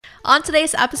On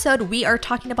today's episode, we are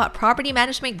talking about property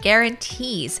management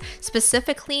guarantees,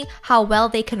 specifically how well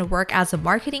they can work as a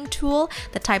marketing tool,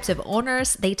 the types of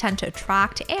owners they tend to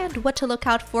attract, and what to look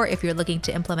out for if you're looking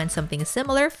to implement something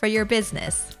similar for your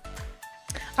business.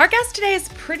 Our guest today is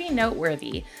pretty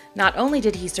noteworthy. Not only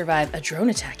did he survive a drone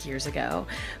attack years ago,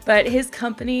 but his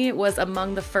company was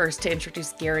among the first to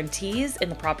introduce guarantees in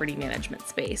the property management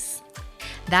space.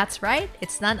 That's right,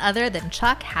 it's none other than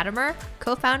Chuck Hattemer,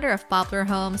 co-founder of Poplar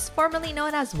Homes, formerly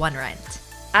known as OneRent.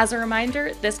 As a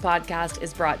reminder, this podcast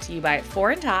is brought to you by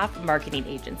 4.5 Marketing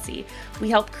Agency. We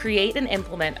help create and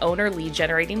implement owner lead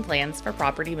generating plans for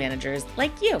property managers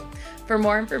like you. For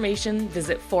more information,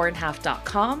 visit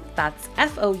 4.5.com. That's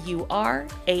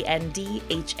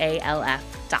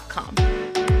FOURANDHALF.com.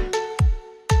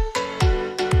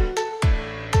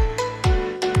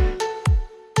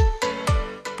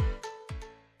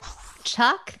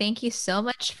 Chuck, thank you so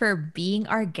much for being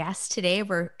our guest today.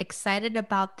 We're excited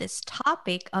about this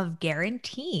topic of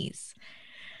guarantees.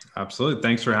 Absolutely.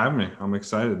 Thanks for having me. I'm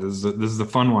excited. This is a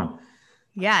fun one.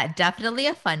 Yeah, definitely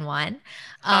a fun one.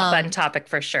 Fun topic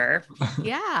for sure.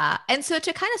 Yeah. And so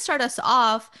to kind of start us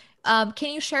off,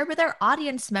 can you share with our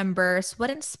audience members what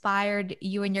inspired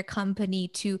you and your company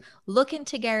to look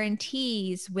into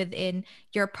guarantees within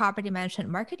your property management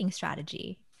marketing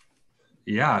strategy?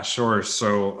 Yeah, sure.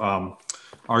 So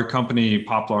our company,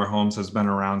 Poplar Homes, has been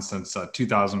around since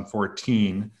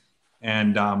 2014.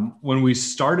 And when we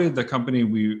started the company,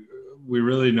 we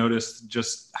really noticed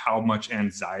just how much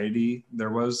anxiety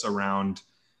there was around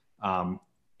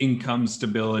income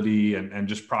stability and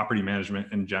just property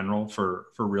management in general for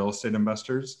real estate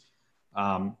investors.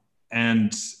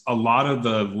 And a lot of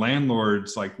the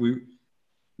landlords, like in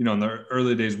the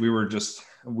early days,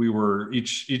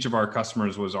 each of our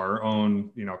customers was our own,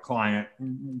 client,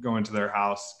 going to their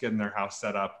house, getting their house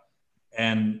set up.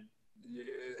 And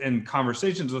in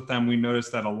conversations with them, we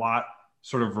noticed that a lot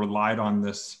sort of relied on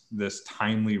this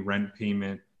timely rent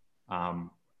payment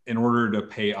in order to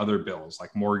pay other bills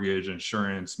like mortgage,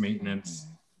 insurance, maintenance.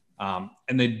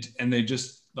 And they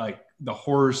just, like, the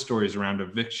horror stories around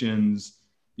evictions,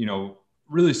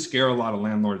 really scare a lot of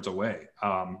landlords away.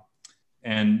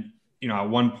 And at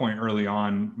one point early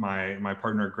on, my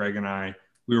partner Greg and I,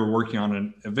 we were working on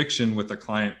an eviction with a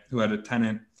client who had a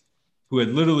tenant who had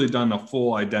literally done a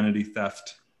full identity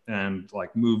theft and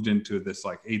moved into this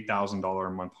 $8,000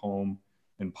 a month home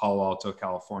in Palo Alto,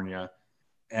 California.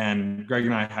 And Greg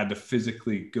and I had to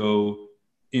physically go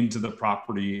into the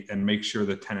property and make sure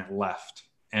the tenant left.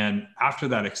 And after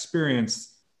that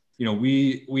experience,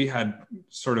 we had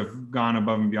sort of gone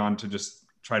above and beyond to just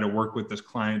try to work with this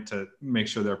client to make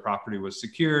sure their property was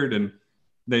secured. And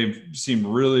they've seemed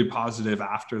really positive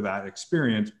after that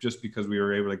experience, just because we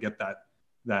were able to get that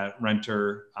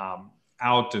renter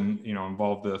out and,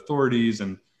 involve the authorities.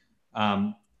 And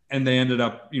they ended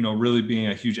up, really being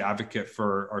a huge advocate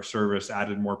for our service,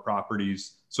 added more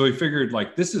properties. So we figured,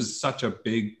 this is such a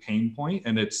big pain point,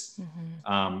 and it's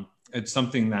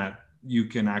something that you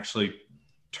can actually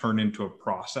turn into a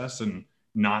process, and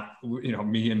not,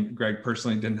 me and Greg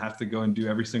personally didn't have to go and do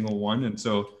every single one. And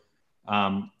so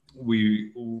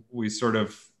we sort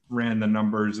of ran the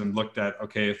numbers and looked at,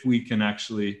 okay, if we can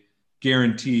actually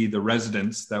guarantee the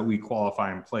residents that we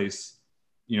qualify in place,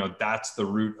 that's the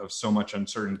root of so much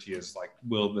uncertainty, is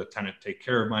will the tenant take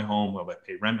care of my home? Will they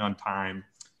pay rent on time?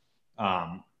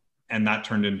 And that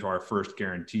turned into our first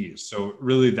guarantees. So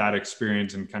really that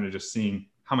experience, and kind of just seeing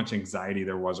how much anxiety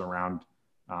there was around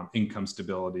income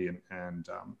stability and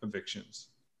evictions.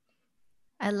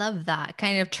 I love that,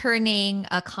 kind of turning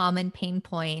a common pain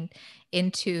point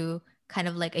into kind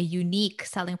of like a unique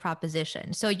selling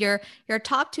proposition. So your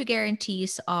top two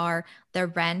guarantees are the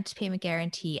rent payment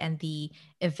guarantee and the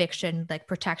eviction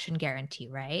protection guarantee,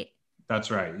 right?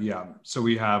 That's right. Yeah. So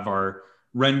we have our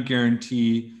rent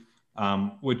guarantee,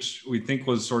 which we think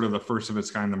was sort of the first of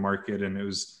its kind in the market, and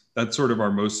that's sort of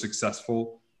our most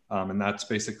successful. And that's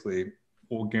basically,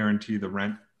 we'll guarantee the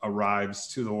rent arrives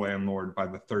to the landlord by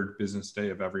the third business day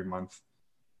of every month.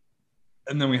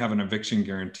 And then we have an eviction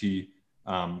guarantee,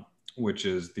 which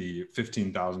is the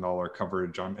 $15,000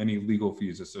 coverage on any legal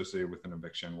fees associated with an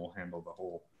eviction. We'll handle the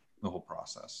whole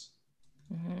process.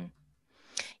 Mm-hmm.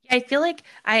 Yeah, I feel like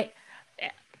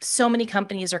so many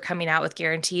companies are coming out with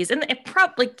guarantees, and it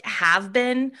probably have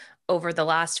been over the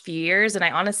last few years. And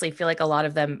I honestly feel like a lot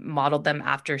of them modeled them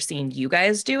after seeing you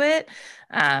guys do it.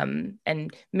 And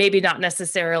maybe not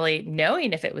necessarily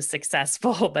knowing if it was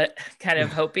successful, but kind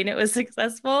of hoping it was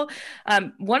successful.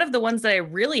 One of the ones that I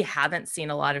really haven't seen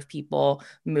a lot of people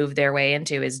move their way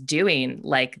into is doing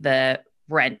the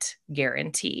rent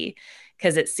guarantee,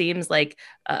 because it seems like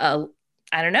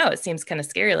I don't know. It seems kind of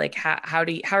scary. Like how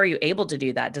are you able to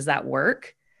do that? Does that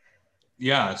work?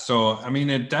 Yeah. So, I mean,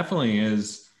 it definitely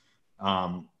is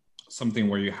something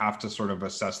where you have to sort of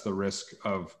assess the risk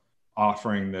of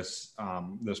offering this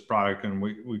product. And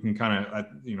we can kind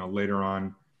of, later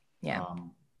on Yeah.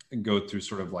 go through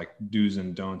sort of like do's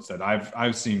and don'ts that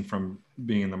I've seen from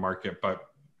being in the market. But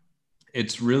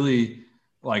it's really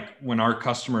like when our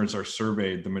customers are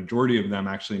surveyed, the majority of them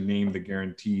actually name the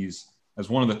guarantees as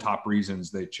one of the top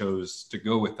reasons they chose to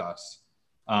go with us.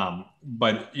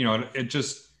 But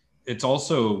it's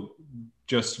also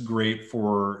just great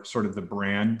for sort of the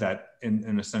brand that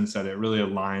in a sense that it really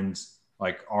aligns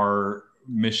like our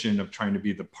mission of trying to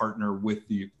be the partner with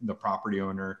the property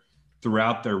owner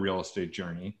throughout their real estate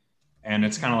journey. And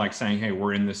it's kind of like saying, hey,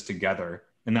 we're in this together.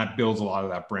 And that builds a lot of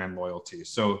that brand loyalty.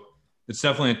 So it's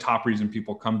definitely a top reason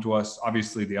people come to us.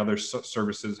 Obviously, the other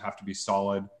services have to be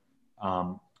solid,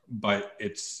 but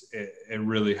it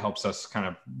really helps us kind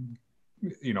of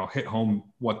hit home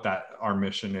what that our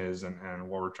mission is and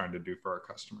what we're trying to do for our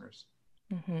customers.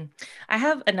 Mm-hmm. I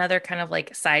have another kind of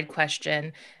like side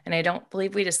question, and I don't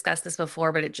believe we discussed this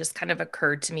before, but it just kind of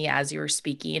occurred to me as you were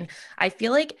speaking. I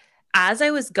feel like as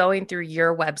I was going through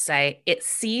your website, it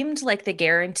seemed like the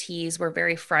guarantees were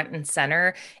very front and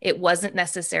center. It wasn't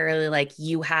necessarily like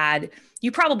you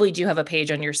probably do have a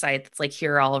page on your site that's like,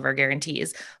 here are all of our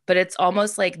guarantees, but it's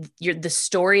almost like the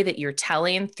story that you're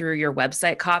telling through your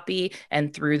website copy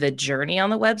and through the journey on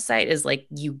the website is like,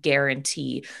 you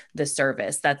guarantee the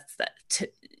service.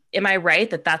 Am I right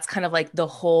that that's kind of like the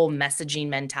whole messaging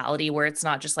mentality where it's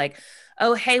not just like,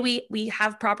 oh, hey, we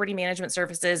have property management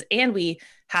services and we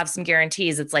have some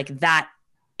guarantees. It's like that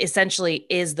essentially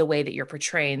is the way that you're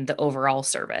portraying the overall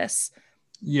service.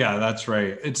 Yeah, that's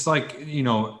right. It's like,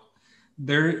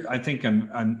 I think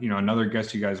another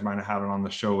guest you guys might have had on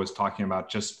the show was talking about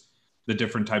just the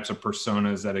different types of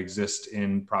personas that exist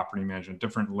in property management,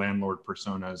 different landlord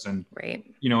personas. And, right.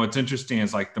 What's interesting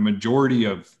is like the majority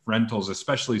of rentals,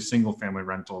 especially single family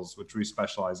rentals, which we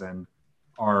specialize in,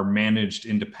 are managed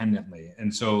independently.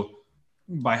 And so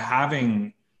by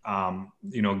having,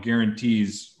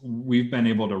 guarantees, we've been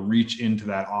able to reach into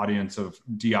that audience of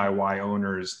DIY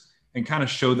owners and kind of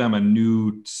show them a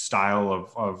new style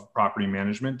of property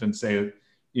management and say,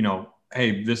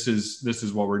 hey, this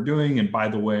is what we're doing. And by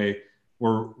the way,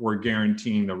 we're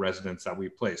guaranteeing the residents that we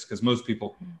place, because most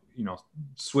people,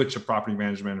 switch to property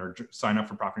management or sign up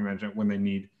for property management when they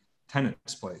need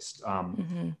tenants placed.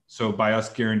 So by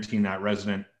us guaranteeing that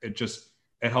resident, it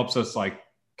helps us like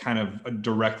kind of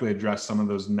directly address some of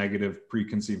those negative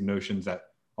preconceived notions that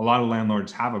a lot of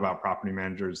landlords have about property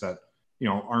managers that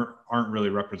aren't really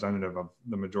representative of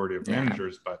the majority of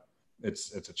managers, but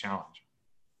it's a challenge.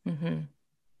 Mm-hmm.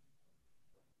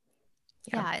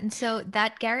 Yeah. And so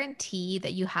that guarantee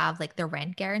that you have, like the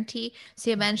rent guarantee. So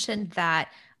you mentioned that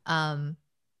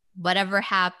whatever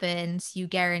happens, you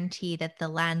guarantee that the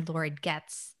landlord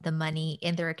gets the money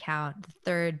in their account the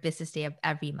third business day of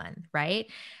every month, right?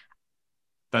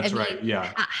 That's right.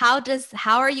 Yeah.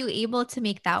 How are you able to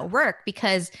make that work?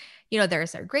 Because,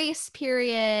 there's a grace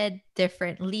period,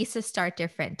 different leases start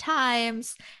different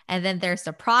times, and then there's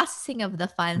the processing of the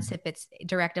funds if it's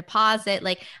direct deposit.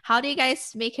 Like, how do you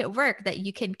guys make it work that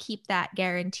you can keep that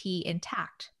guarantee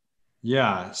intact?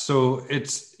 Yeah. So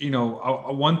it's,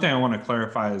 one thing I want to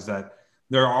clarify is that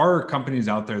there are companies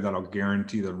out there that'll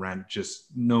guarantee the rent just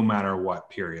no matter what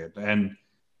period. And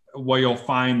what you'll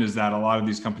find is that a lot of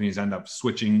these companies end up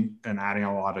switching and adding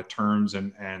a lot of terms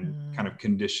and kind of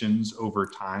conditions over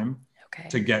time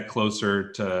to get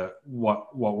closer to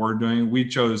what we're doing. We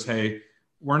chose, hey,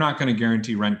 we're not going to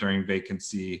guarantee rent during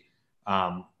vacancy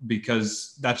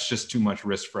because that's just too much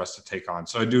risk for us to take on.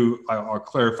 So I'll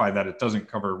clarify that it doesn't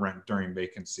cover rent during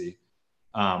vacancy.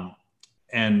 Because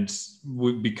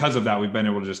of that, we've been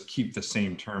able to just keep the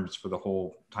same terms for the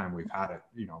whole time we've had it,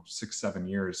 6-7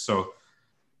 years. So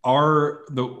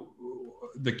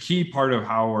the key part of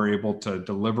how we're able to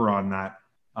deliver on that,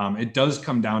 it does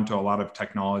come down to a lot of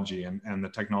technology and the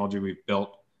technology we've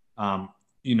built.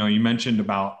 You mentioned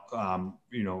about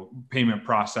payment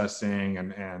processing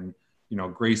and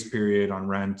grace period on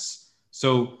rents.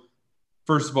 So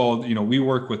first of all, we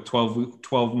work with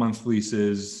 12 month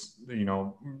leases.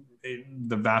 The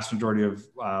vast majority of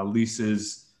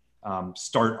leases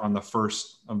start on the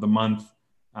first of the month.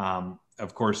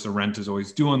 Of course, the rent is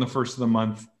always due on the first of the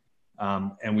month,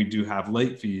 and we do have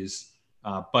late fees.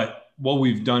 But what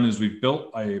we've done is we've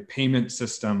built a payment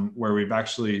system where we've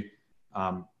actually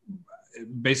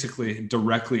basically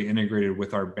directly integrated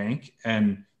with our bank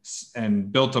and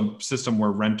built a system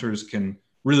where renters can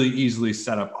really easily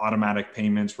set up automatic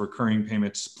payments, recurring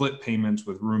payments, split payments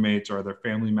with roommates or other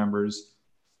family members.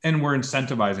 And we're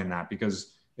incentivizing that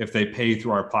because if they pay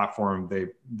through our platform,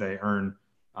 they earn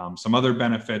some other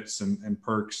benefits and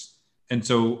perks. And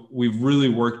so we've really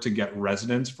worked to get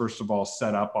residents, first of all,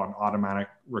 set up on automatic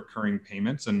recurring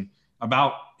payments. And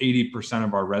about 80%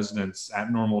 of our residents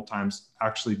at normal times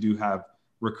actually do have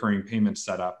recurring payments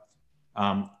set up.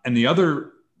 And the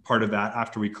other part of that,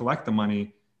 after we collect the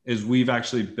money, is we've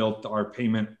actually built our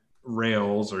payment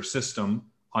rails or system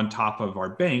on top of our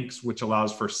banks, which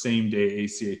allows for same day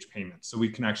ACH payments. So we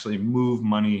can actually move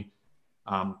money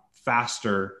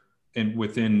faster and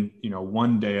within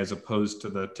 1 day, as opposed to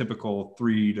the typical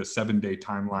 3 to 7 day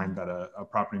timeline that a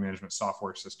property management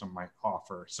software system might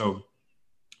offer. So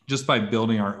just by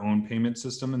building our own payment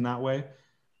system in that way,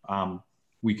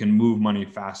 we can move money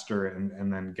faster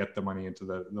and then get the money into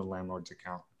the landlord's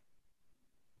account.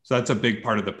 So that's a big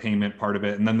part of the payment part of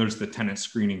it. And then there's the tenant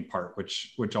screening part,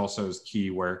 which also is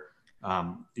key, where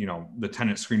the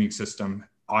tenant screening system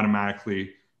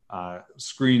automatically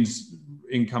screens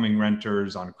incoming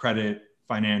renters on credit,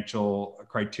 financial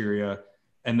criteria,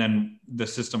 and then the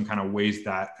system kind of weighs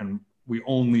that, and we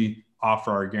only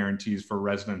offer our guarantees for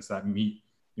residents that meet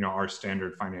our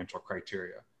standard financial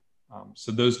criteria.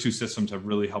 So those two systems have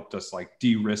really helped us like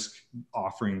de-risk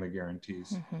offering the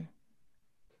guarantees. Mm-hmm.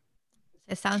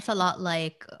 It sounds a lot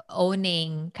like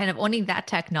owning that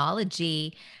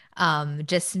technology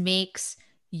just makes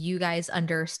you guys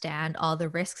understand all the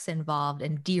risks involved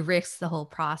and de-risks the whole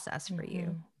process for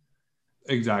you.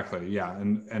 Exactly. Yeah.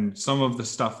 And some of the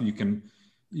stuff you can,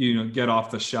 get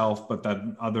off the shelf, but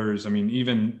then others, I mean,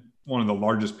 even one of the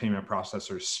largest payment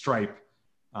processors, Stripe,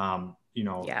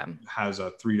 has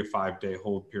a 3 to 5 day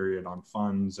hold period on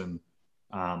funds. And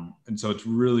so it's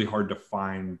really hard to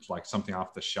find like something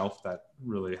off the shelf that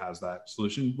really has that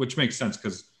solution, which makes sense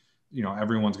because,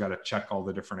 everyone's got to check all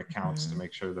the different accounts to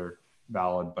make sure they're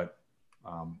valid. But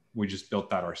we just built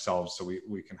that ourselves so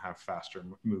we can have faster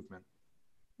movement.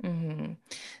 Mm-hmm.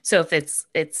 So if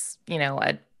it's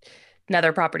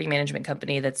another property management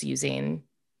company that's using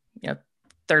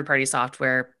third-party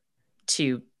software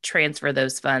to transfer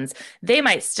those funds, they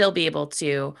might still be able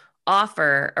to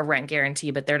offer a rent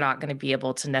guarantee, but they're not going to be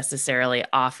able to necessarily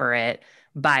offer it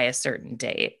by a certain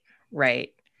date,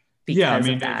 right? Yeah, I Because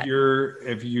mean, of that.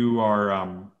 if you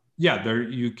are there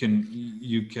you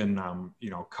can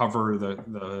cover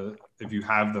the if you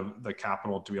have the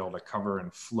capital to be able to cover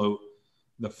and float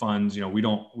the funds. We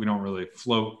don't really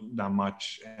float that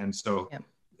much, and so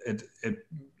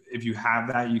if you have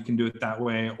that, you can do it that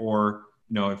way. Or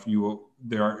if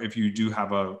you do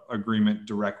have a agreement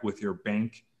direct with your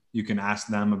bank, you can ask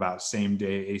them about same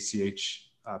day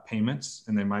ACH payments,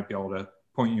 and they might be able to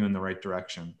point you in the right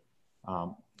direction.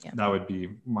 That would be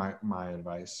my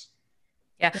advice.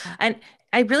 Yeah. And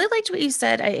I really liked what you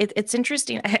said. It's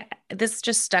interesting. This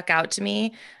just stuck out to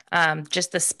me.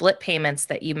 Just the split payments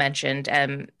that you mentioned.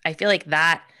 I feel like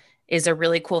that is a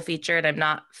really cool feature, and I'm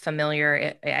not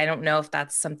familiar. I don't know if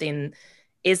that's something,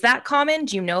 is that common?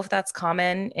 Do you know if that's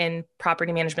common in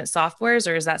property management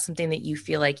softwares, or is that something that you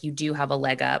feel like you do have a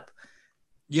leg up?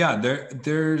 Yeah,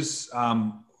 there's,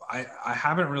 I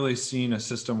haven't really seen a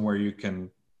system where you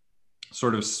can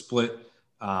sort of split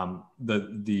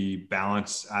the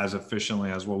balance as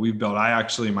efficiently as what we've built. I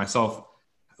actually myself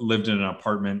lived in an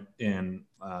apartment in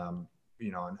an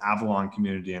Avalon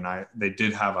community, and they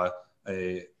did have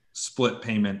a split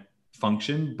payment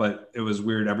function, but it was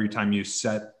weird. Every time you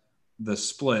set the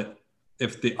split,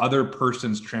 if the other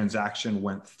person's transaction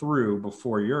went through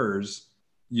before yours,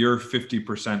 your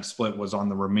 50% split was on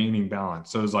the remaining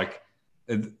balance. So it was like,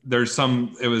 I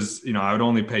would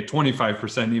only pay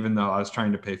 25%, even though I was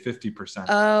trying to pay 50%.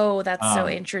 Oh, that's so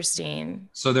interesting.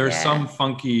 So there's some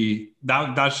funky,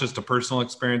 that's just a personal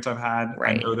experience I've had.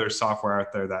 Right. I know there's software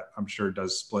out there that I'm sure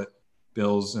does split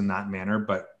bills in that manner,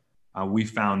 but we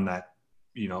found that,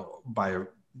 by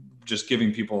just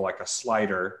giving people like a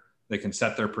slider, they can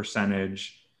set their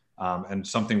percentage. And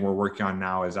something we're working on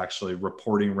now is actually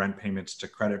reporting rent payments to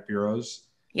credit bureaus.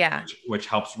 Yeah. Which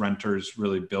helps renters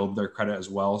really build their credit as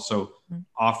well. So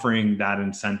offering that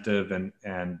incentive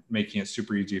and making it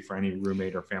super easy for any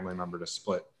roommate or family member to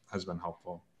split has been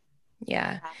helpful.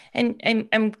 Yeah. And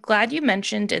I'm glad you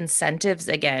mentioned incentives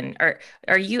again.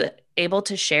 Are you able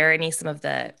to share some of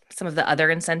the other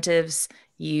incentives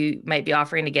you might be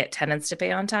offering to get tenants to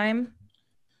pay on time?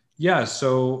 Yeah.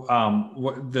 So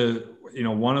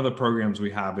one of the programs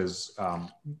we have is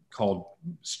called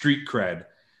Street Cred.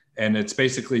 And it's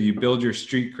basically, you build your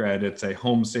street cred. It's a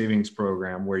home savings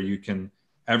program where you can,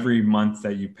 every month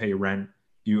that you pay rent,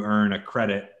 you earn a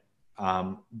credit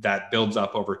that builds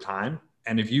up over time.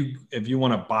 And if you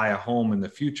want to buy a home in the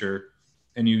future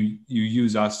and you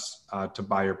use us to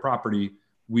buy your property,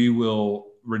 we will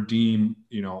redeem,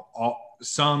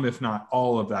 some, if not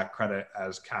all of that credit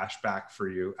as cash back for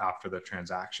you after the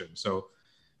transaction. So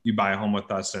you buy a home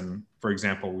with us, and for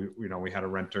example, we had a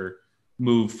renter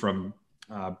move from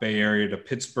Bay Area to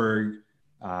Pittsburgh,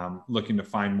 looking to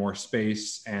find more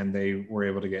space, and they were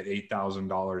able to get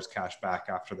 $8,000 cash back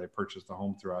after they purchased the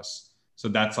home through us. So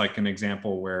that's like an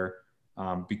example where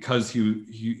because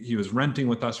he was renting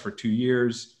with us for 2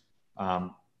 years,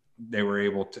 they were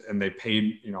able to, and they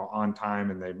paid on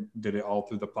time, and they did it all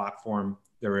through the platform.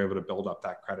 They were able to build up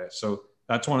that credit. So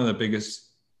that's one of the biggest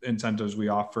incentives we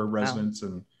offer residents.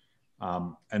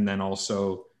 Wow. And then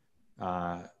also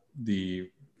the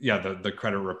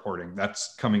credit reporting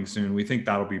that's coming soon. We think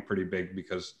that'll be pretty big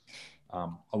because a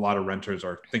lot of renters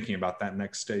are thinking about that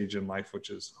next stage in life,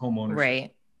 which is homeownership.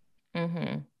 Right.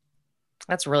 Mm-hmm.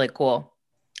 That's really cool.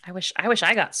 I wish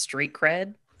I got street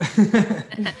cred.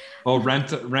 Well,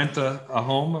 rent a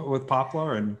home with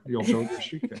Poplar and you'll build your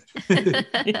street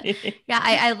cred. Yeah,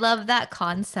 I love that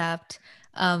concept.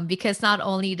 Because not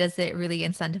only does it really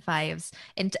incentivize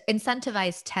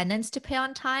tenants to pay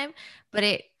on time, but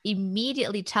it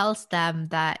immediately tells them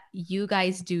that you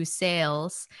guys do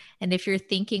sales. And if you're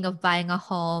thinking of buying a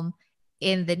home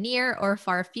in the near or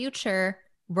far future,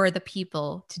 we're the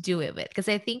people to do it with. Because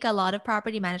I think a lot of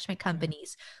property management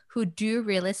companies who do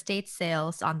real estate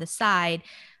sales on the side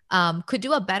could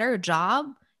do a better job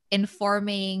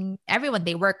informing everyone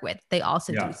they work with. They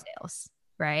also do sales,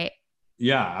 right?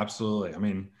 Yeah, absolutely. I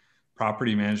mean,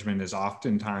 property management is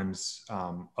oftentimes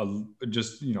a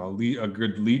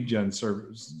good lead gen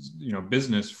service,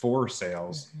 business for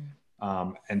sales.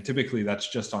 Mm-hmm. And typically that's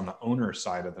just on the owner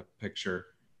side of the picture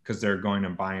because they're going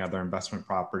and buying other investment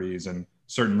properties. And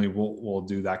certainly we'll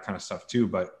do that kind of stuff too.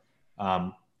 But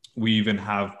we even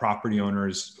have property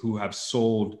owners who have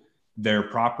sold their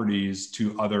properties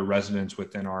to other residents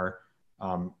within our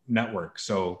network.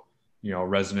 So,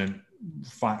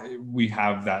 we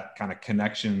have that kind of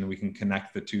connection. We can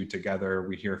connect the two together.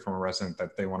 We hear from a resident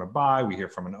that they want to buy. We hear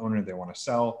from an owner they want to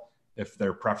sell. If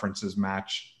their preferences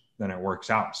match, then it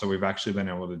works out. So we've actually been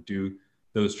able to do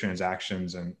those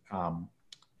transactions, and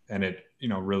it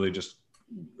really just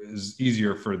is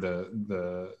easier for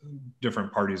the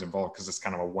different parties involved because it's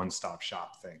kind of a one-stop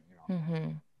shop thing.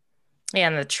 Mm-hmm. Yeah,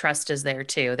 and the trust is there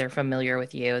too. They're familiar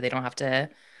with you. They don't have to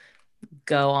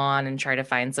go on and try to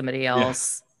find somebody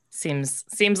else. Yeah. Seems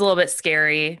a little bit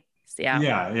scary.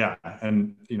 Yeah.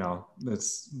 And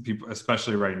it's people,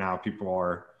 especially right now, people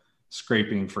are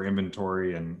scraping for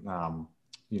inventory, and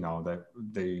that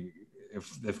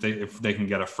if they can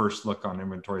get a first look on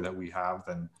inventory that we have,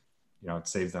 then it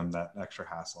saves them that extra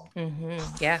hassle. Mm-hmm.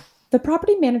 Yeah. The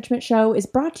Property Management Show is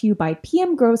brought to you by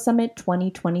PM Grow Summit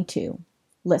 2022.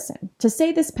 Listen, to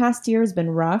say this past year has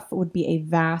been rough would be a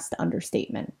vast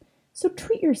understatement. So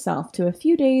treat yourself to a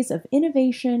few days of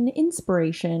innovation,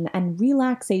 inspiration, and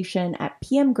relaxation at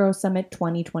PM Grow Summit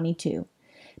 2022.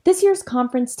 This year's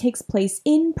conference takes place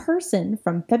in person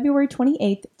from February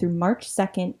 28th through March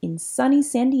 2nd in sunny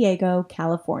San Diego,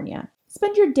 California.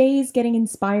 Spend your days getting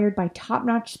inspired by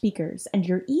top-notch speakers and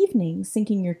your evenings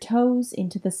sinking your toes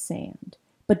into the sand.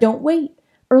 But don't wait.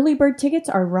 Early bird tickets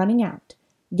are running out.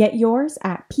 Get yours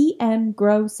at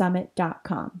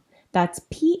pmgrowsummit.com. That's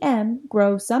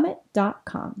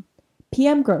pmgrowsummit.com.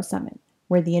 PM Grow Summit,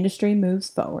 where the industry moves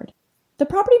forward. The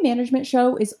Property Management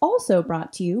Show is also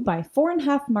brought to you by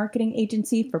 4.5 Marketing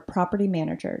Agency for Property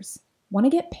Managers. Want to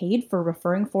get paid for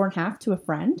referring 4.5 to a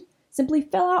friend? Simply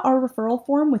fill out our referral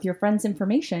form with your friend's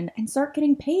information and start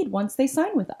getting paid once they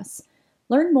sign with us.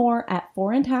 Learn more at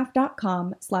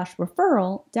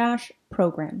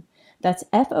 4.5.com/referral-program. That's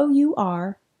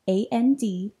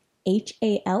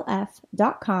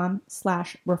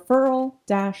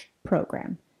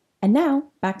FOURANDHALF.com/referral-program. And now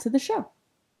back to the show.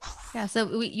 Yeah,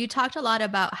 so you talked a lot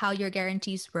about how your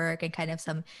guarantees work and kind of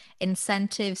some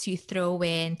incentives you throw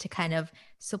in to kind of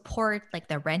support like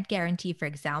the rent guarantee, for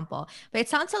example. But it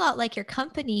sounds a lot like your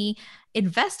company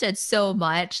invested so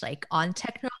much like on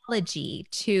technology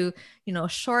to,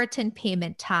 shorten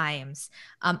payment times.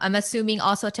 I'm assuming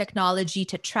also technology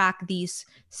to track these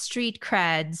street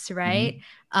creds, right?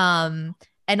 Mm-hmm.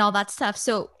 And all that stuff.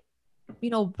 So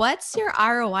what's your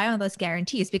ROI on those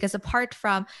guarantees? Because apart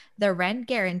from the rent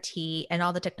guarantee and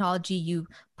all the technology you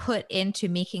put into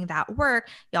making that work,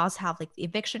 you also have like the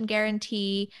eviction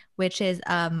guarantee, which is,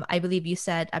 I believe you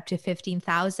said up to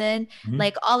 15,000. Mm-hmm.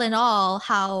 Like all in all,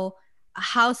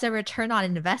 how's the return on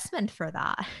investment for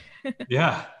that?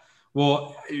 Yeah.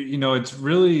 Well, it's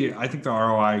really, I think the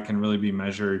ROI can really be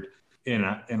measured in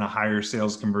a higher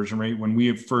sales conversion rate. When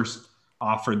we first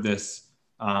offered this,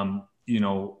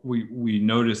 we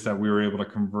noticed that we were able to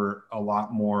convert a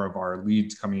lot more of our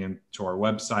leads coming into our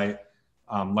website.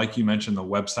 Like you mentioned, the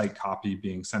website copy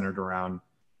being centered around,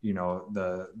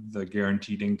 the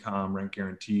guaranteed income, rent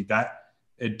guarantee, that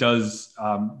it does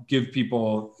give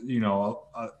people,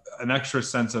 an extra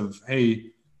sense of,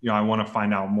 hey, I want to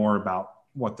find out more about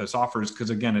what this offers.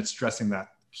 Because again, it's stressing that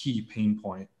key pain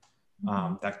point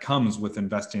that comes with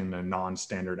investing in a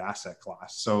non-standard asset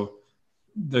class. So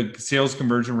the sales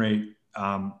conversion rate,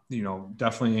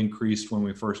 definitely increased when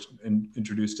we first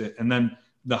introduced it. And then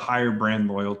the higher brand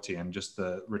loyalty and just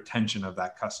the retention of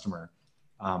that customer.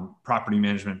 Property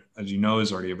management, as you know,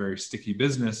 is already a very sticky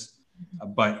business.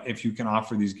 But if you can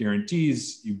offer these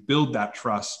guarantees, you build that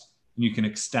trust and you can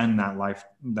extend that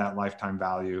lifetime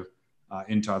value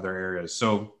into other areas.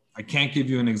 So I can't give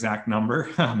you an exact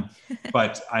number,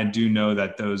 but I do know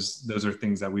that those are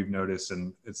things that we've noticed,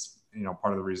 and it's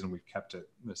part of the reason we've kept it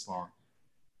this long.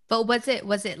 But was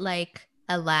it like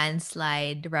a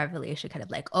landslide revelation, kind of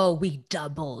like, oh, we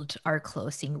doubled our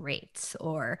closing rates,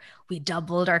 or we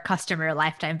doubled our customer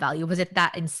lifetime value? Was it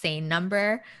that insane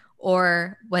number,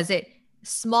 or was it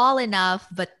small enough,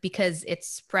 but because it's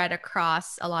spread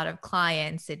across a lot of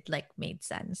clients, it like made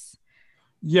sense?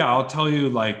 Yeah, I'll tell you,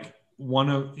 like, when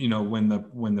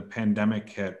the pandemic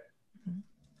hit,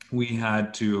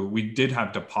 we did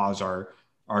have to pause our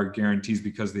guarantees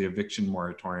because of the eviction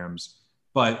moratoriums.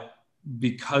 But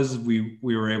because we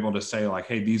were able to say, like,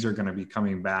 hey, these are going to be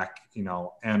coming back,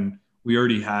 and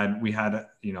we had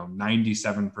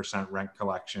 97% rent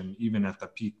collection, even at the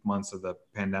peak months of the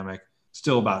pandemic,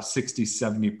 still about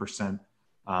 60-70%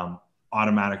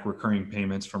 automatic recurring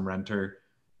payments from renter.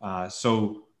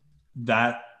 So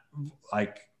that,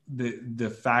 like, the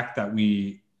fact that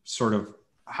we sort of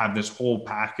have this whole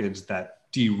package that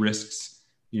de-risks,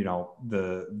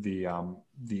 the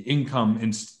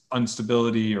income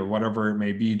instability or whatever it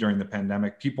may be during the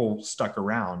pandemic, people stuck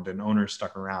around and owners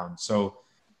stuck around. So,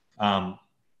 I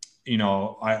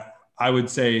would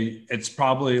say it's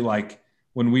probably, like,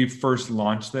 when we first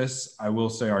launched this, I will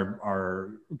say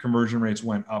our conversion rates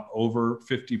went up over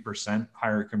 50%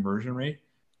 higher conversion rate.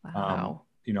 Wow.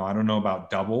 I don't know about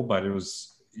double, but it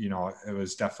was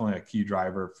definitely a key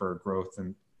driver for growth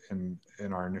in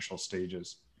our initial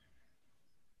stages.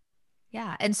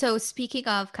 Yeah. And so speaking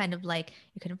of kind of like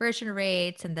your conversion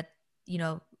rates and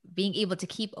being able to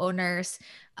keep owners,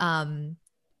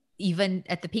 even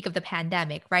at the peak of the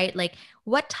pandemic, right? Like,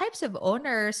 what types of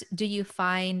owners do you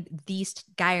find these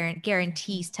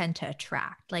guarantees tend to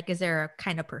attract? Like, is there a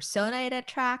kind of persona it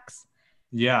attracts?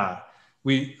 Yeah,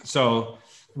 we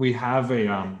have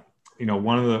a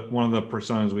one of the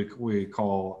personas we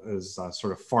call is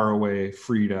sort of faraway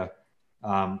Frida,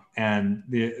 and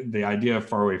the idea of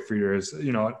faraway Frida is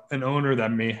an owner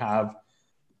that may have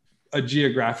a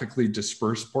geographically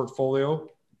dispersed portfolio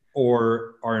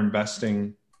or are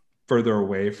investing further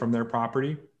away from their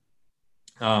property,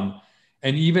 and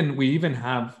we even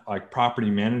have, like, property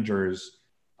managers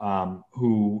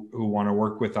who want to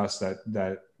work with us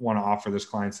that want to offer those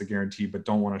clients the guarantee but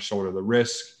don't want to shoulder the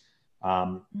risk,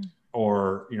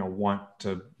 or want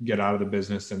to get out of the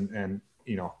business and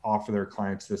offer their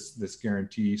clients this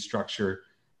guarantee structure.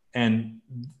 And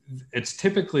it's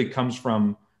typically comes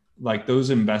from, like, those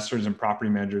investors and property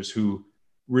managers who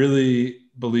really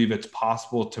believe it's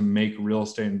possible to make real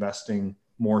estate investing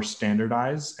more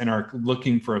standardized and are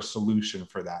looking for a solution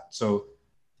for that. So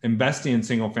investing in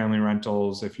single family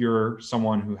rentals, if you're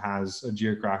someone who has a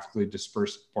geographically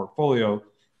dispersed portfolio,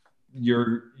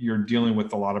 you're dealing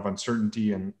with a lot of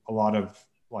uncertainty and a lot of,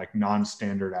 like,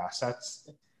 non-standard assets.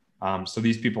 So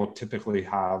these people typically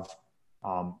have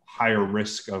higher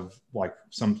risk of, like,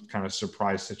 some kind of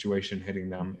surprise situation hitting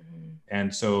them.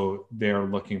 And so they're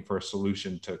looking for a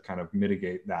solution to kind of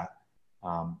mitigate that.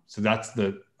 So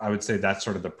I would say that's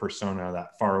sort of the persona,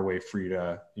 that faraway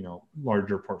Frida,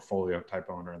 larger portfolio type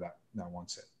owner that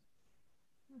wants it.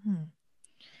 Mm-hmm.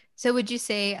 So would you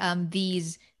say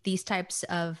these types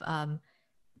of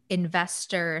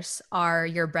investors are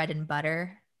your bread and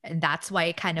butter, and that's why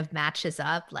it kind of matches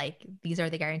up? Like, these are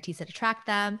the guarantees that attract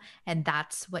them, and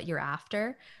that's what you're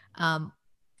after? I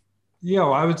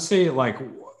would say, like,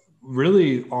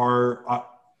 really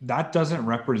that doesn't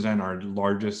represent our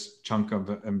largest chunk of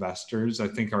investors. I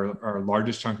think our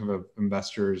largest chunk of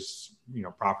investors,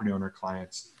 property owner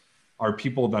clients, are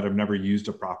people that have never used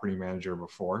a property manager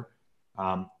before.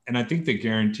 And I think the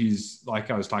guarantees,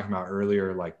 like I was talking about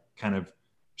earlier, like, kind of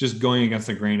just going against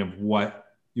the grain of what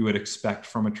you would expect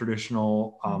from a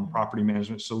traditional property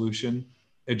management solution,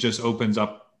 it just opens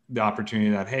up the opportunity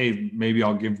that, hey, maybe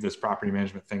I'll give this property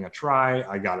management thing a try.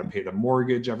 I got to pay the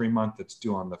mortgage every month. It's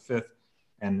due on the 5th.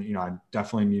 And, I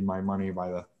definitely need my money by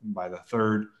the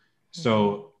 3rd.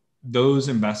 So those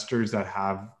investors that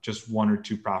have just 1 or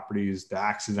 2 properties, the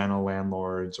accidental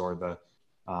landlords, or the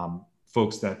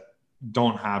folks that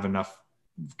don't have enough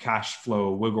cash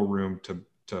flow wiggle room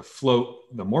to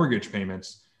float the mortgage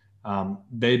payments,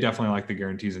 they definitely like the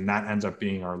guarantees, and that ends up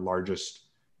being our largest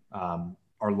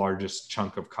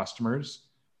chunk of customers.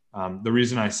 The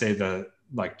reason I say the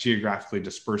geographically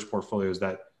dispersed portfolio is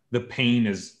that the pain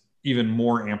is even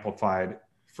more amplified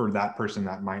for that person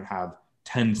that might have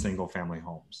 10 single family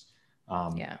homes.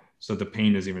 So the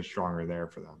pain is even stronger there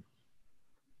for them.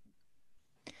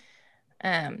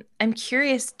 I'm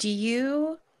curious, do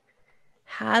you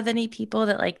have any people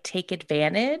that take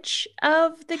advantage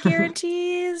of the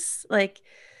guarantees?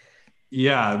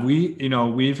 Yeah,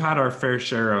 we've had our fair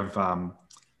share of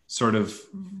sort of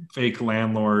fake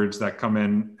landlords that come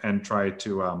in and try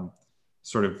to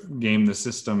sort of game the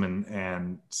system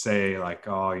and say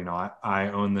oh, I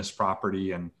own this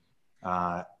property, and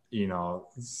I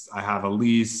have a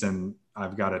lease and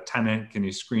I've got a tenant. Can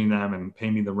you screen them and pay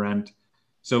me the rent?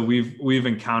 So we've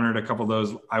encountered a couple of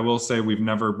those. I will say we've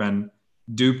never been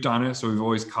duped on it, so we've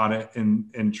always caught it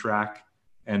in track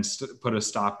and put a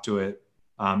stop to it.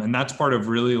 And that's part of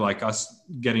really us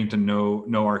getting to know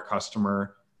our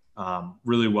customer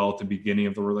really well at the beginning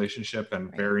of the relationship,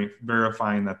 and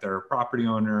verifying that they're a property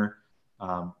owner,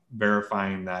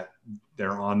 verifying that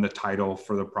they're on the title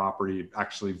for the property,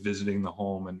 actually visiting the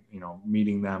home and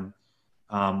meeting them.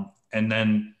 And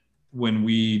then when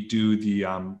we do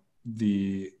the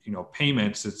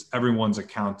payments, it's everyone's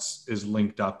accounts is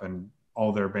linked up and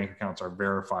all their bank accounts are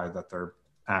verified that they're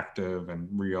active and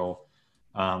real.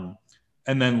 And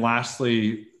then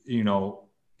lastly,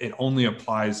 it only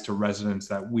applies to residents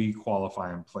that we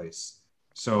qualify in place.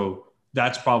 So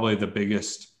that's probably the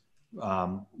biggest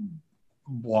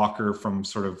blocker from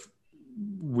sort of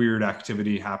weird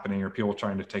activity happening or people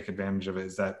trying to take advantage of it,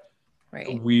 is that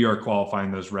we are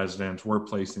qualifying those residents, we're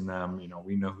placing them,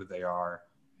 we know who they are,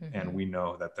 and we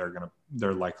know that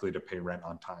they're likely to pay rent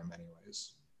on time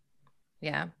anyways.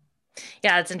 Yeah.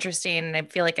 Yeah, it's interesting. I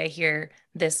feel like I hear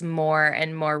this more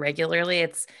and more regularly.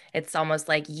 It's almost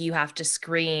like you have to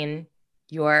screen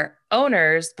your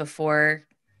owners before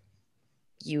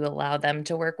you allow them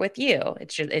to work with you.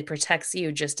 It protects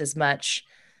you just as much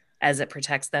as it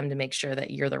protects them, to make sure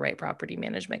that you're the right property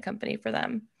management company for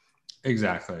them.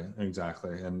 Exactly.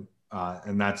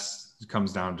 And that's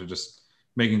comes down to just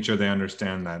making sure they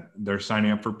understand that they're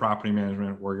signing up for property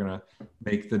management. We're going to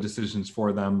make the decisions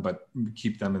for them, but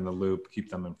keep them in the loop, keep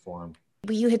them informed.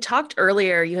 You had talked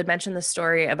earlier, you had mentioned the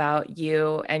story about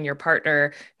you and your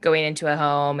partner going into a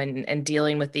home and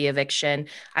dealing with the eviction.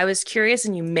 I was curious,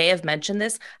 and you may have mentioned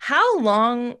this, how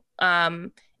long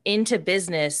into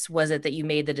business was it that you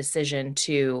made the decision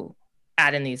to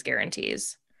add in these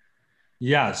guarantees?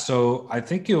 Yeah, so I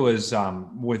think it was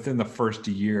within the first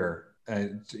year.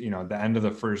 The end of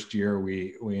the first year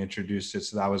we introduced it.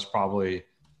 So that was probably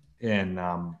in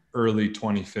early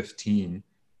 2015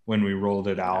 when we rolled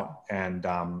it out, and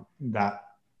that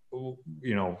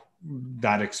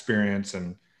experience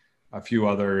and a few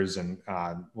others and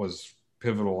was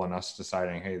pivotal in us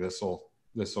deciding, hey, this will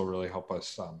really help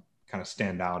us kind of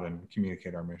stand out and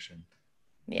communicate our mission.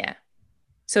 Yeah.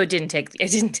 So it didn't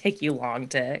take you long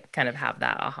to kind of have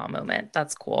that aha moment.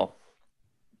 That's cool.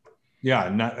 Yeah,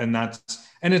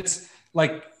 and it's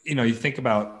like, you think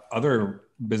about other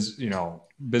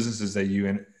businesses that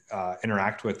you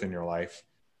interact with in your life.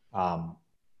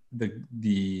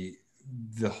 The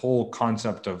whole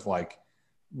concept of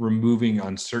removing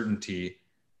uncertainty,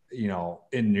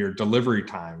 in your delivery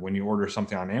time when you order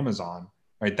something on Amazon,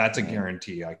 right? That's a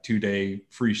guarantee, 2-day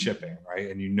free shipping,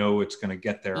 right? And it's going to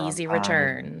get there easy on time.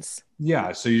 returns.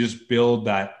 Yeah, so you just build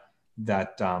that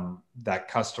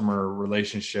customer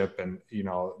relationship, and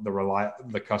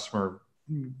the customer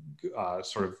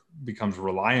sort of becomes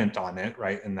reliant on it,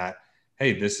 right? And that,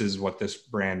 hey, this is what this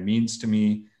brand means to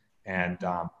me, and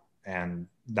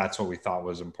that's what we thought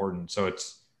was important. So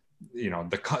it's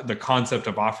the concept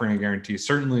of offering a guarantee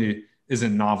certainly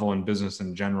isn't novel in business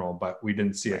in general, but we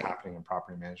didn't see it happening in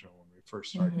property management when we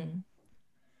first started.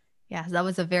 Yeah, that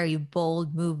was a very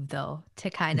bold move, though, to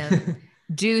kind of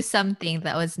do something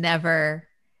that was never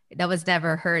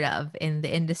heard of in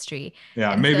the industry.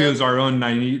 Yeah, And maybe it was our own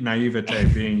naivete,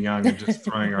 being young and just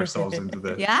throwing ourselves into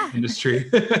the industry.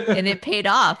 And it paid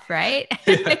off, right?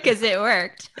 Because it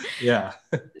worked. Yeah.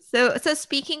 So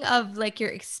speaking of like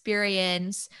your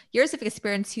years of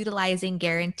experience utilizing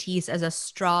guarantees as a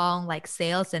strong like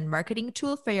sales and marketing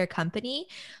tool for your company,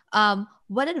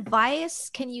 what advice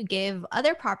can you give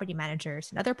other property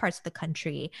managers in other parts of the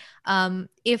country,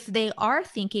 if they are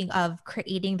thinking of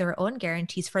creating their own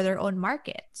guarantees for their own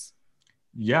markets?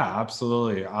 Yeah,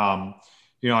 absolutely.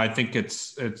 I think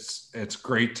it's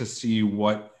great to see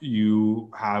what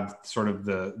you have sort of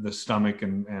the stomach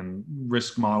and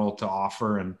risk model to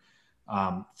offer. And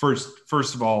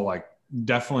first of all, like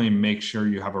definitely make sure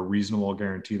you have a reasonable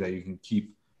guarantee that you can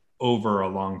keep over a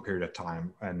long period of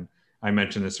time. And I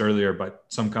mentioned this earlier, but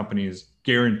some companies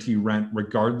guarantee rent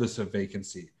regardless of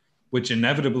vacancy, which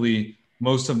inevitably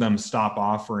most of them stop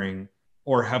offering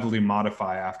or heavily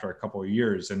modify after a couple of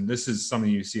years. And this is something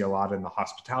you see a lot in the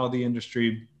hospitality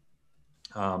industry,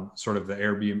 sort of the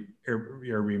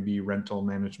Airbnb rental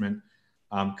management,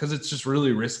 because it's just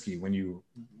really risky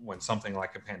when something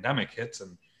like a pandemic hits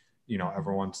and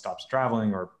everyone stops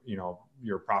traveling, or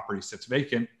your property sits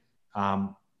vacant.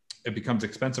 It becomes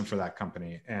expensive for that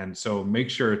company, and so make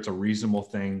sure it's a reasonable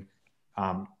thing.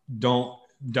 Don't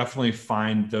Definitely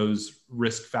find those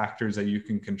risk factors that you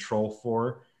can control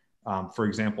for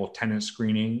example, tenant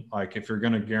screening. Like if you're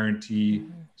going to guarantee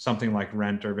something like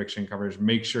rent or eviction coverage,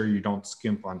 make sure you don't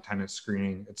skimp on tenant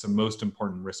screening. It's the most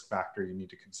important risk factor you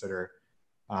need to consider.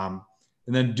 And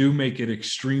then do make it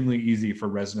extremely easy for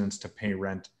residents to pay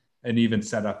rent and even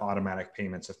set up automatic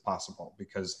payments if possible,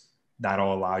 because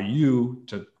that'll allow you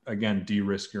to, again,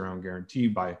 de-risk your own guarantee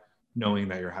by knowing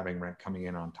that you're having rent coming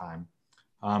in on time.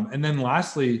 And then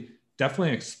lastly,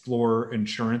 definitely explore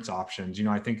insurance options.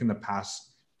 I think in the past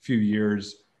few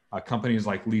years, companies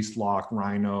like LeaseLock,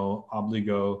 Rhino,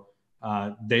 Obligo,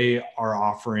 they are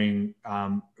offering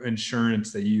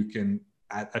insurance that you can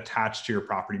attach to your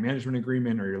property management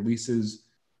agreement or your leases,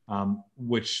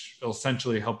 which will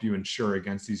essentially help you insure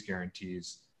against these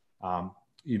guarantees.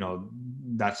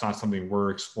 That's not something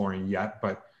we're exploring yet,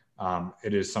 but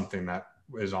it is something that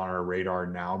is on our radar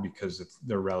now because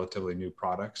they're relatively new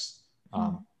products.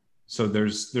 So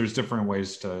there's different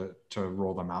ways to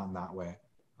roll them out in that way.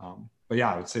 But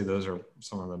yeah, I would say those are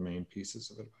some of the main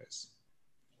pieces of advice.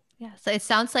 Yeah. So it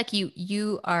sounds like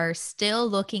you are still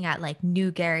looking at like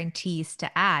new guarantees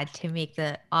to add to make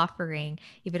the offering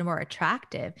even more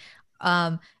attractive.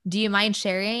 Do you mind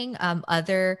sharing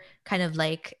other kind of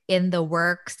like in the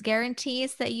works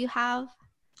guarantees that you have?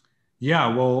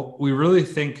 Yeah, well, we really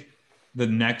think the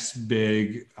next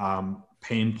big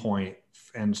pain point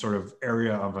and sort of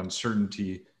area of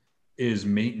uncertainty is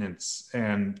maintenance.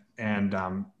 And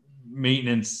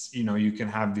maintenance, you can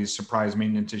have these surprise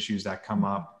maintenance issues that come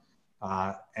up.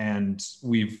 And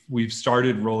we've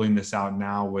started rolling this out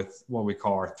now with what we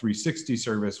call our 360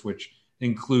 service, which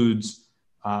includes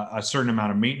a certain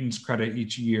amount of maintenance credit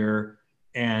each year,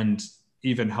 and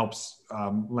even helps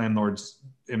landlords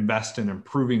invest in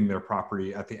improving their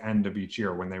property at the end of each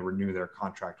year when they renew their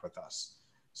contract with us.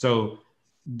 So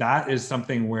that is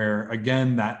something where,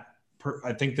 again,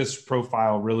 I think this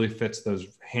profile really fits those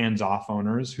hands-off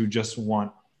owners who just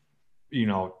want,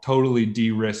 totally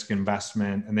de-risk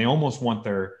investment, and they almost want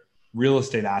their real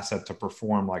estate asset to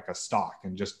perform like a stock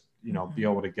and just, be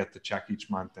able to get the check each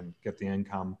month and get the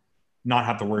income, not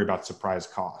have to worry about surprise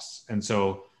costs. And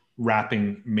so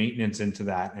wrapping maintenance into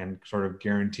that and sort of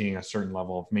guaranteeing a certain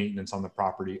level of maintenance on the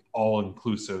property, all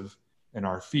inclusive in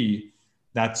our fee,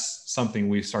 that's something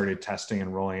we started testing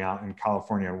and rolling out in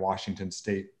California and Washington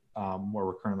State, where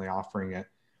we're currently offering it,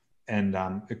 and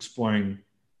exploring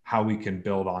how we can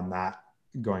build on that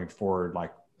going forward,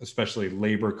 like especially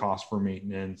labor costs for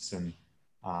maintenance, and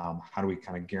how do we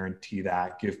kind of guarantee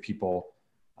that, give people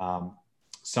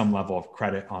some level of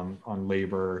credit on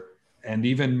labor, and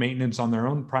even maintenance on their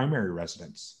own primary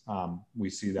residence. We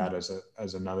see that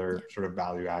as another sort of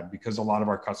value add, because a lot of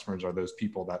our customers are those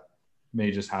people that may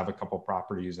just have a couple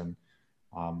properties, and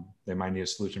they might need a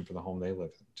solution for the home they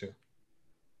live in too.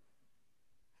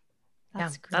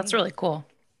 That's really cool.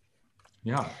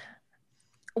 Yeah.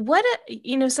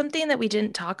 Something that we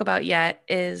didn't talk about yet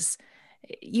is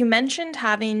you mentioned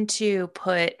having to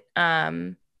put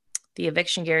the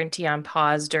eviction guarantee on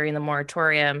pause during the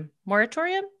moratorium.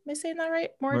 Moratorium? Am I saying that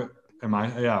right? Am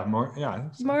I? Yeah. More.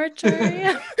 Yeah. So.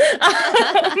 Moratorium.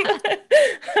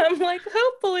 I'm like,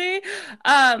 hopefully.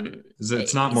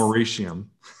 It's not Mauritium.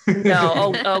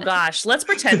 No. Oh gosh. Let's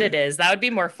pretend it is. That would be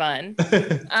more fun.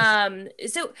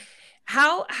 So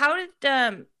how did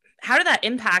that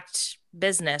impact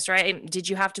business, right? Did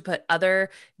you have to put other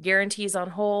guarantees on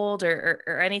hold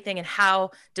or anything? And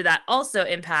how did that also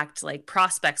impact like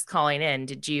prospects calling in?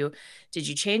 Did you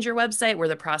change your website? Were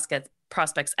the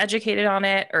prospects educated on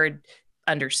it? Or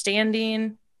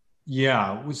understanding?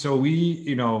 Yeah. So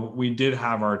we did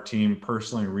have our team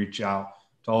personally reach out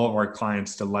to all of our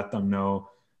clients to let them know,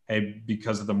 hey,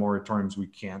 because of the moratoriums, we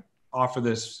can't offer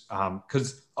this.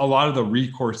 Because a lot of the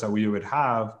recourse that we would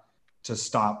have to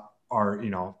stop our,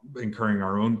 incurring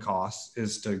our own costs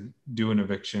is to do an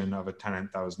eviction of a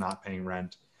tenant that was not paying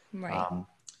rent. Right.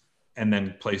 And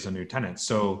then place a new tenant.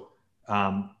 So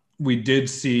we did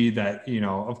see that,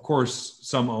 of course,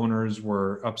 some owners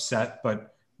were upset,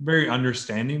 but very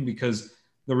understanding, because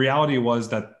the reality was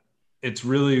that it's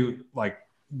really like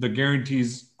the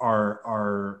guarantees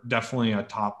are definitely a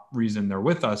top reason they're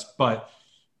with us, but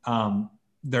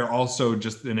they're also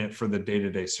just in it for the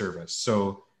day-to-day service.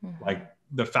 So like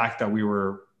the fact that we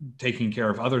were taking care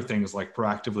of other things like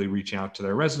proactively reaching out to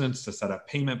their residents to set up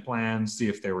payment plans, see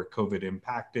if they were COVID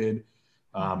impacted.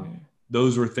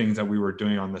 Those were things that we were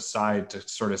doing on the side to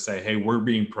sort of say, hey, we're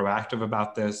being proactive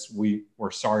about this.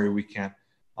 We're sorry we can't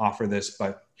offer this,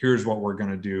 but here's what we're going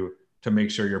to do to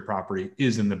make sure your property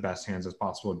is in the best hands as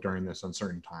possible during this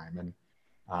uncertain time. And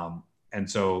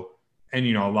a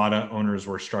lot of owners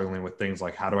were struggling with things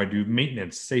like, how do I do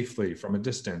maintenance safely from a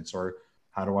distance, or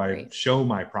how do I show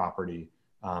my property?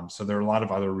 So there are a lot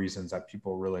of other reasons that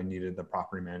people really needed the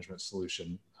property management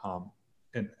solution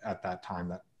at that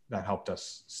time that helped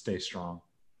us stay strong.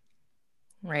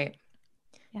 Right.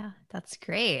 Yeah, that's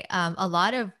great. A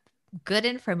lot of good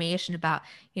information about,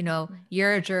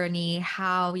 your journey,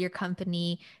 how your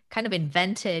company kind of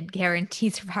invented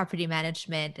guarantees for property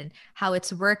management and how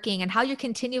it's working and how you're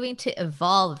continuing to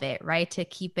evolve it, right? To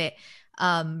keep it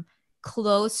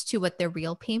close to what the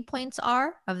real pain points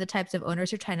are of the types of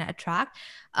owners you're trying to attract.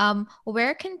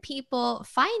 Where can people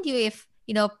find you if,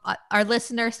 our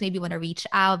listeners maybe want to reach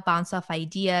out, bounce off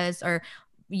ideas, or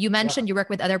you mentioned you work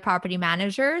with other property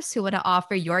managers who want to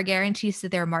offer your guarantees to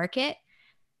their market?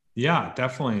 Yeah,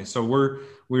 definitely. So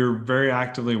we're very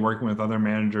actively working with other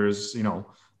managers.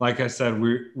 Like I said,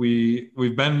 we've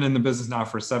been in the business now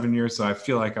for 7 years, so I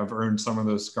feel like I've earned some of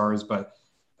those scars. But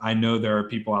I know there are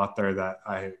people out there that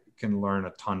I can learn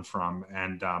a ton from,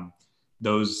 and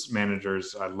those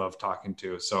managers I love talking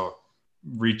to. So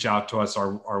reach out to us.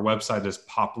 Our website is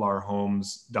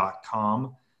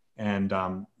poplarhomes.com. And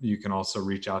you can also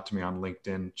reach out to me on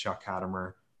LinkedIn, Chuck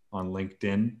Hattemer on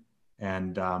LinkedIn.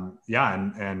 And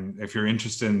and if you're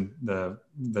interested in the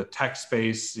tech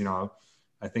space, I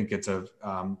think it's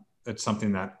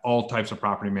something that all types of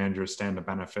property managers stand to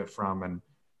benefit from. And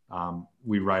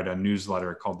we write a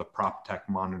newsletter called the Prop Tech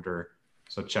Monitor.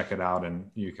 So check it out,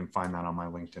 and you can find that on my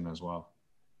LinkedIn as well.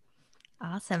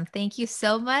 Awesome. Thank you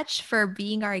so much for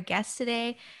being our guest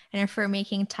today and for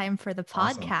making time for the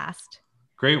podcast. Awesome.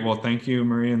 Great. Well, thank you,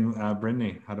 Marie and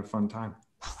Brittany. Had a fun time.